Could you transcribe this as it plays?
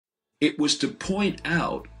It was to point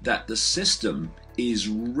out that the system is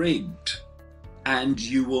rigged, and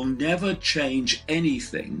you will never change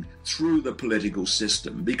anything through the political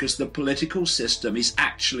system, because the political system is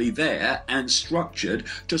actually there and structured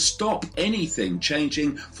to stop anything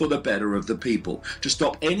changing for the better of the people, to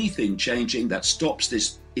stop anything changing that stops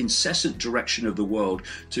this incessant direction of the world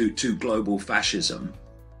to global fascism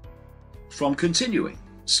from continuing.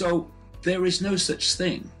 So there is no such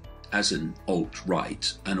thing as an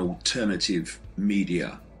alt-right, an alternative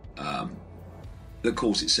media that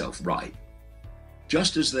calls itself right.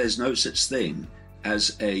 Just as there's no such thing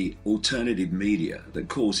as a alternative media that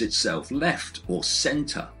calls itself left or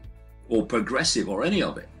center or progressive or any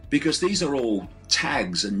of it, because these are all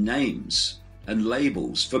tags and names and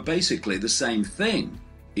labels for basically the same thing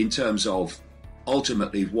in terms of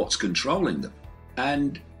ultimately what's controlling them.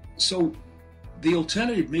 And so the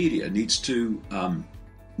alternative media needs to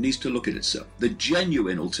look at itself. The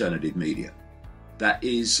genuine alternative media that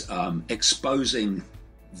is exposing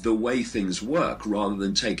the way things work rather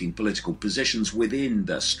than taking political positions within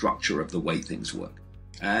the structure of the way things work.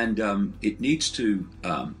 And it needs to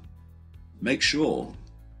make sure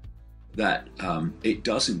that it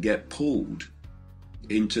doesn't get pulled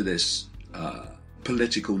into this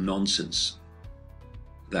political nonsense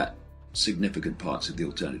that significant parts of the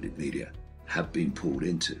alternative media have been pulled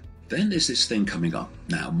into. Then there's this thing coming up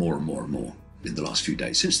now more and more and more in the last few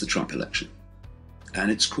days since the Trump election,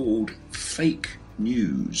 and it's called fake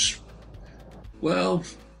news. Well,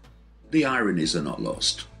 the ironies are not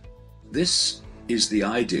lost. This is the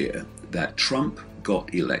idea that Trump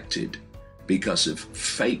got elected because of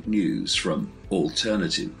fake news from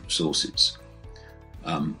alternative sources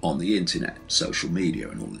on the internet, social media,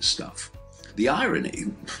 and all this stuff. The irony,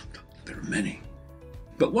 there are many,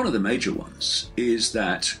 but one of the major ones is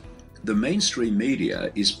that the mainstream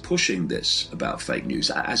media is pushing this about fake news,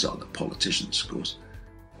 as are the politicians, of course.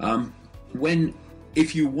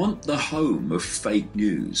 If you want the home of fake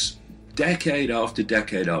news, decade after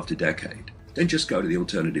decade after decade, then just go to the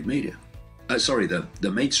alternative media.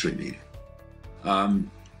 The mainstream media.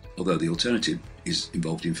 Although the alternative is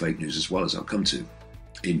involved in fake news as well, as I'll come to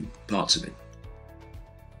in parts of it.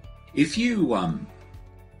 If you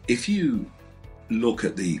look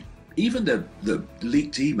at even the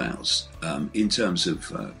leaked emails in terms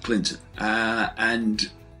of Clinton and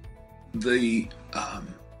the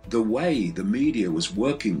way the media was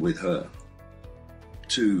working with her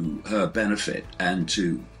to her benefit and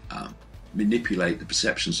to manipulate the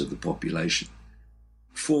perceptions of the population,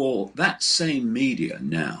 for that same media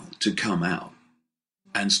now to come out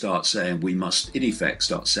and start saying we must in effect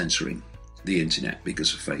start censoring the internet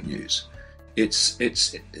because of fake news, it's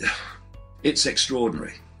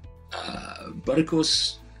extraordinary. But of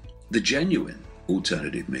course, the genuine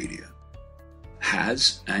alternative media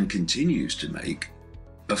has and continues to make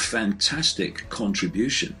a fantastic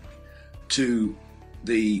contribution to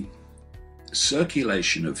the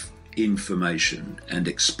circulation of information and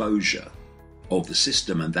exposure of the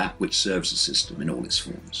system and that which serves the system in all its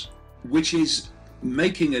forms, which is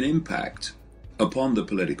making an impact upon the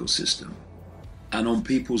political system and on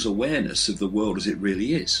people's awareness of the world as it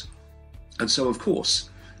really is. And so, of course,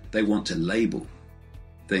 they want to label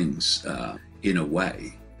things in a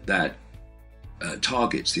way that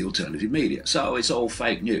targets the alternative media. So it's all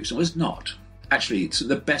fake news. No, it's not. Actually, it's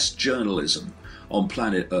the best journalism on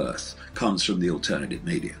planet Earth comes from the alternative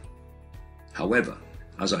media. However,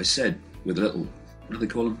 as I said with a little, what do they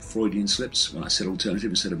call them, Freudian slips, when I said alternative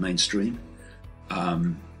instead of mainstream,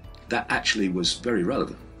 that actually was very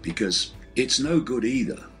relevant, because it's no good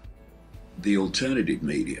either, the alternative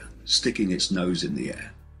media sticking its nose in the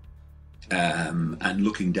air and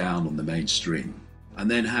looking down on the mainstream, and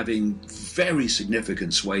then having very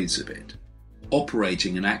significant swathes of it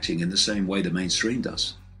operating and acting in the same way the mainstream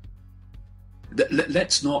does.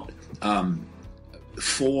 Let's not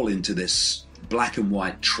fall into this black and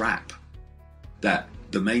white trap that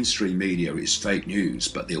the mainstream media is fake news,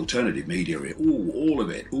 but the alternative media, all of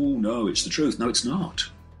it, no, it's the truth. No, it's not.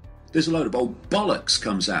 There's a load of old bollocks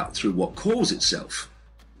comes out through what calls itself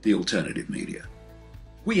the alternative media.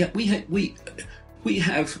 We have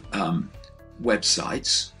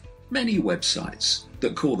websites, many websites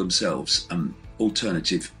that call themselves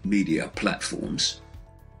alternative media platforms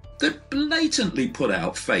that blatantly put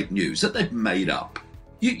out fake news that they've made up.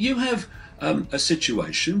 You have a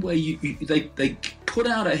situation where they put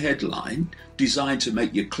out a headline designed to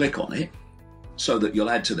make you click on it so that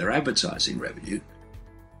you'll add to their advertising revenue.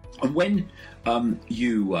 And when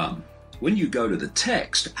you go to the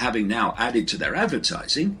text, having now added to their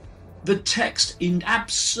advertising, the text in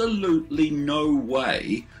absolutely no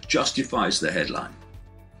way justifies the headline.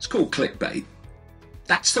 It's called clickbait.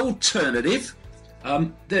 That's alternative.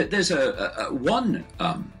 There's one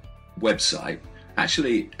website,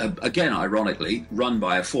 actually, again, ironically, run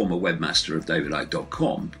by a former webmaster of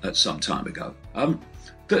davidicke.com at some time ago,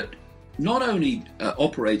 that not only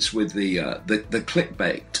operates with the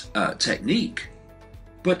clickbait technique,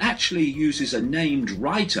 but actually uses a named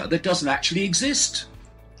writer that doesn't actually exist.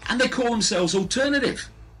 And they call themselves alternative.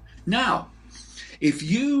 Now, if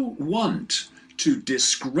you want to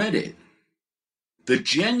discredit the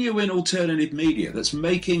genuine alternative media that's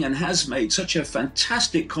making and has made such a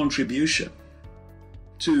fantastic contribution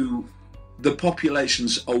to the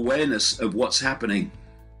population's awareness of what's happening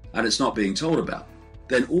and it's not being told about,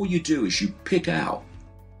 then all you do is you pick out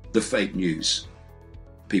the fake news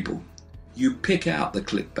people. You pick out the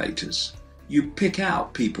clickbaiters. You pick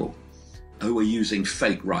out people who are using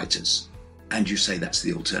fake writers, and you say that's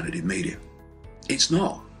the alternative media. It's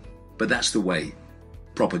not, but that's the way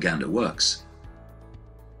propaganda works.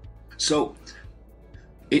 So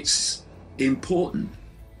it's important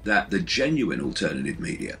that the genuine alternative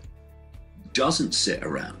media doesn't sit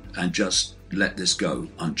around and just let this go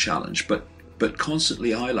unchallenged, but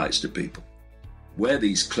constantly highlights to people where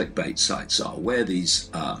these clickbait sites are, where these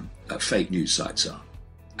fake news sites are.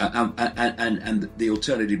 And the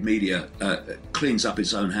alternative media cleans up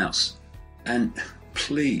its own house. And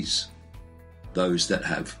please, those that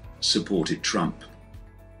have supported Trump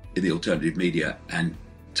in the alternative media and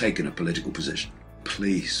taken a political position,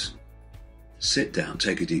 please sit down,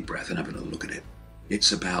 take a deep breath and have another look at it.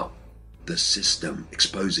 It's about the system,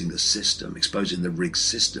 exposing the rigged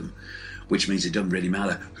system, which means it doesn't really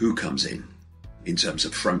matter who comes in terms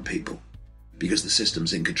of front people, because the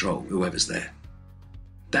system's in control, whoever's there.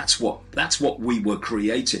 That's what we were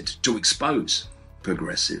created to expose.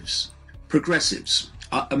 Progressives.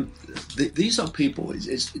 These are people.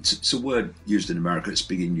 It's a word used in America. It's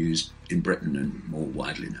being used in Britain and more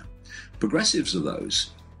widely now. Progressives are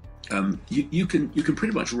those. You can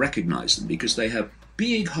pretty much recognize them because they have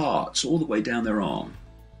big hearts all the way down their arm,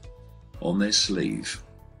 on their sleeve.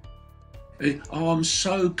 I'm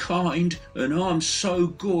so kind and I'm so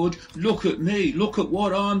good. Look at me. Look at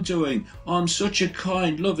what I'm doing. I'm such a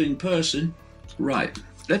kind, loving person. Right.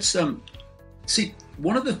 Let's see.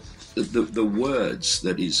 One of the words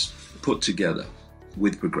that is put together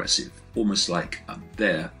with progressive, almost like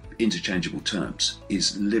their interchangeable terms,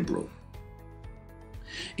 is liberal.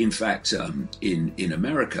 In fact, in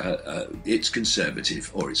America, it's conservative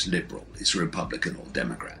or it's liberal. It's Republican or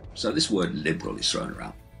Democrat. So this word liberal is thrown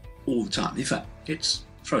around all the time. In fact, it's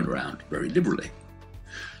thrown around very liberally.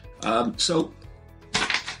 So,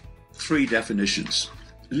 3 definitions.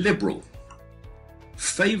 Liberal: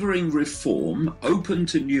 favouring reform, open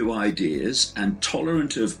to new ideas, and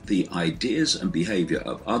tolerant of the ideas and behaviour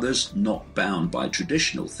of others, not bound by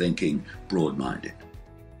traditional thinking, broad-minded.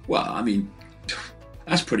 Well, I mean,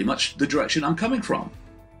 that's pretty much the direction I'm coming from.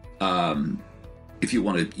 If you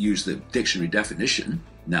want to use the dictionary definition,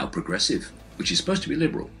 now progressive, which is supposed to be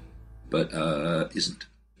liberal, but isn't.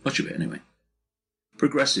 Much of it anyway.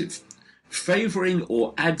 Progressive: favouring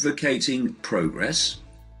or advocating progress.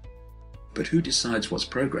 But who decides what's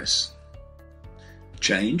progress?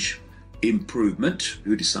 Change, improvement.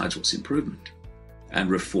 Who decides what's improvement? And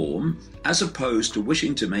reform, as opposed to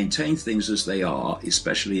wishing to maintain things as they are,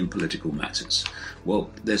 especially in political matters. Well,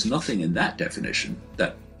 there's nothing in that definition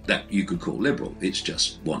that you could call liberal. It's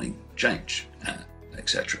just wanting change,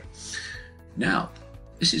 etc. Now,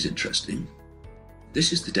 this is interesting.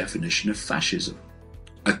 This is the definition of fascism: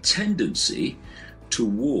 a tendency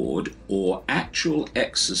toward or actual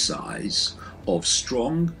exercise of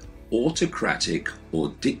strong autocratic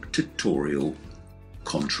or dictatorial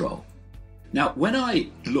control. Now, when I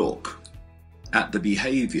look at the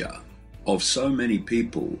behavior of so many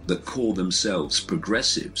people that call themselves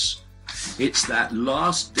progressives, it's that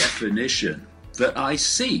last definition that I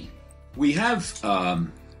see. We have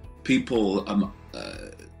people,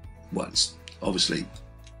 it's obviously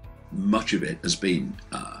much of it has been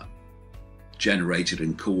generated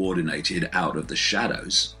and coordinated out of the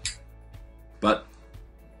shadows. But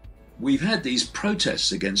we've had these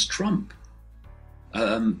protests against Trump,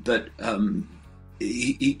 that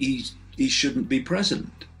he shouldn't be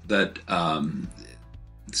president, that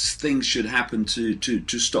things should happen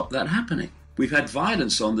to stop that happening. We've had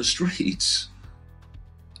violence on the streets.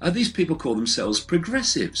 These people call themselves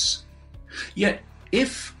progressives. Yet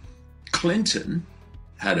if Clinton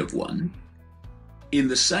had have won in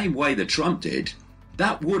the same way that Trump did,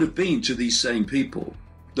 that would have been to these same people: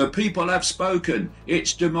 the people have spoken,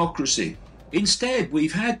 it's democracy. Instead,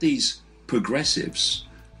 we've had these progressives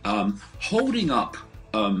holding up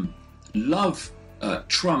love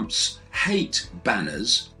Trump's hate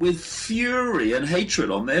banners with fury and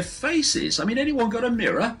hatred on their faces. I mean, anyone got a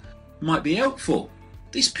mirror? Might be helpful.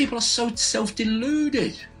 These people are so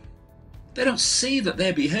self-deluded. They don't see that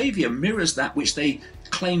their behavior mirrors that which they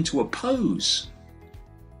claim to oppose.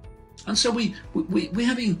 And so we're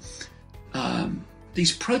having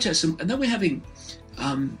these protests, and then we're having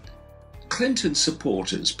Clinton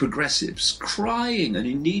supporters, progressives, crying and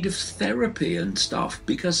in need of therapy and stuff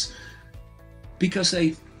because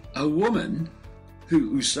a woman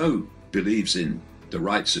who so believes in the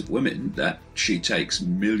rights of women that she takes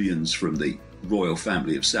millions from the royal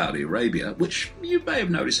family of Saudi Arabia, which you may have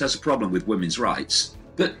noticed has a problem with women's rights,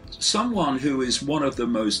 but someone who is one of the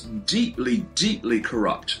most deeply, deeply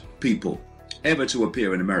corrupt people ever to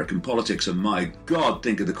appear in American politics, and my God,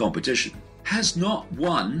 think of the competition, has not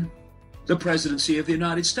won the presidency of the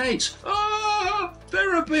United States.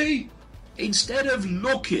 Therapy! Instead of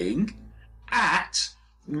looking at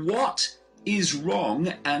what is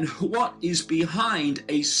wrong and what is behind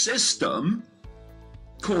a system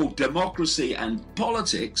called democracy and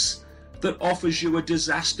politics that offers you a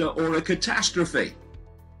disaster or a catastrophe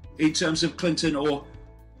in terms of Clinton or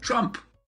Trump.